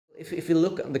If you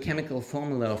look at the chemical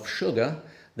formula of sugar,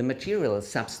 the material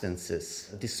substances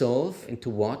dissolve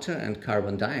into water and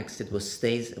carbon dioxide, what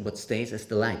stays as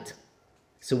the light.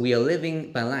 So we are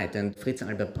living by light, and Fritz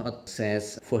Albert Pott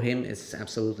says for him it's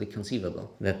absolutely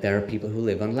conceivable that there are people who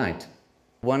live on light.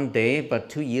 One day,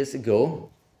 about 2 years ago,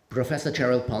 Professor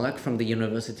Gerald Pollack from the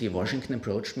University of Washington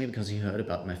approached me because he heard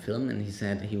about my film, and he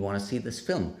said he wanted to see this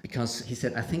film because he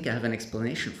said, I think I have an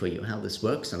explanation for you how this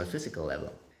works on a physical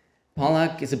level.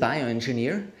 Pollack is a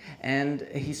bioengineer and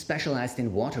he specialized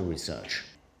in water research.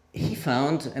 He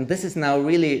found, and this is now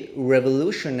really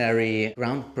revolutionary,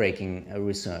 groundbreaking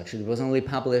research. It was only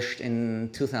published in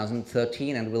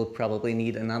 2013 and will probably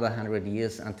need another 100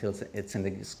 years until it's in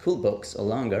the school books or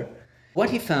longer. What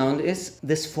he found is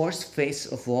this force phase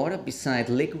of water beside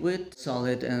liquid,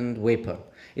 solid and vapor.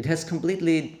 It has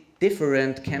completely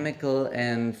different chemical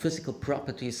and physical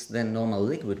properties than normal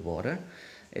liquid water.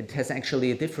 It has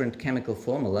actually a different chemical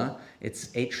formula. It's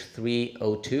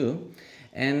H3O2.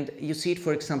 And you see it,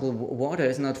 for example, water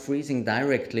is not freezing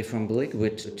directly from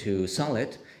liquid to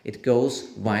solid. It goes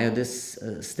via this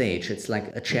stage. It's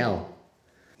like a gel.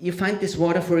 You find this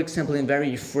water, for example, in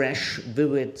very fresh,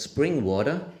 vivid spring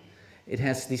water. It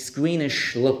has this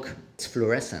greenish look. It's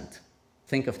fluorescent.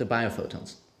 Think of the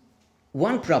biophotons.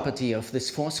 One property of this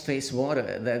force phase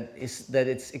water is that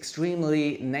it's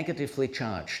extremely negatively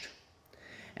charged.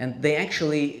 And they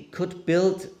actually could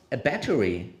build a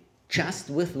battery just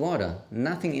with water,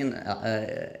 nothing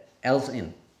else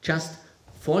in, just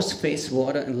force phase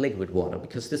water and liquid water,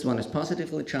 because this one is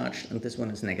positively charged and this one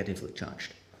is negatively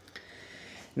charged.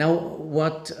 Now,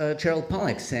 what Gerald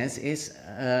Pollack says is,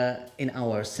 in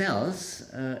our cells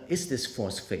is this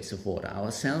force phase of water.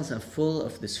 Our cells are full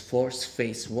of this force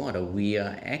phase water. We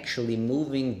are actually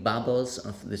moving bubbles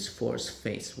of this force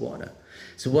phase water.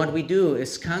 So what we do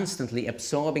is constantly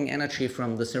absorbing energy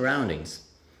from the surroundings.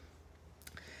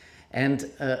 And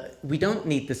we don't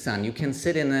need the sun. You can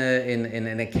sit in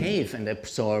a cave and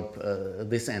absorb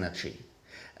this energy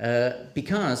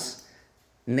because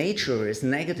nature is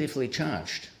negatively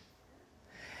charged.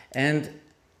 And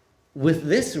with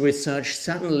this research,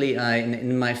 suddenly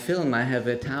in my film I have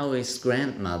a Taoist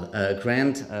grandmaster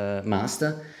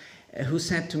who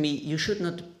said to me, you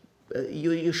should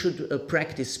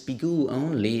practice Bigu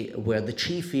only where the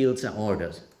chi fields are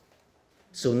ordered.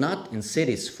 So not in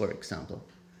cities, for example.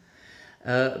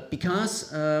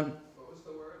 Because what was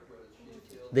the word?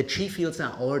 The chi fields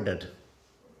are ordered,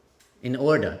 in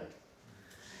order.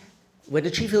 Where the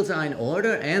chi fields are in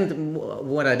order, and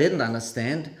what I didn't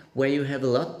understand, where you have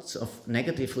lots of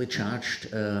negatively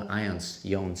charged ions,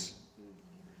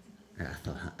 And I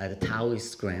thought, the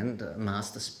Taoist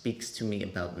grandmaster speaks to me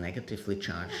about negatively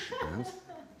charged ions.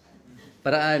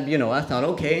 But I thought,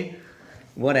 okay,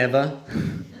 whatever.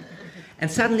 And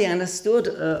suddenly I understood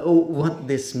what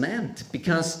this meant,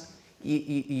 because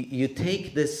you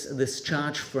take this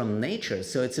charge from nature.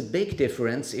 So it's a big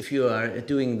difference if you are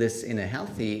doing this in a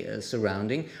healthy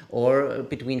surrounding or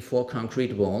between 4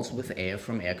 concrete walls with air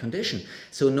from air condition.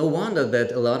 So no wonder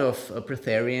that a lot of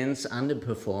breatharians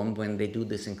underperform when they do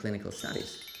this in clinical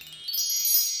studies.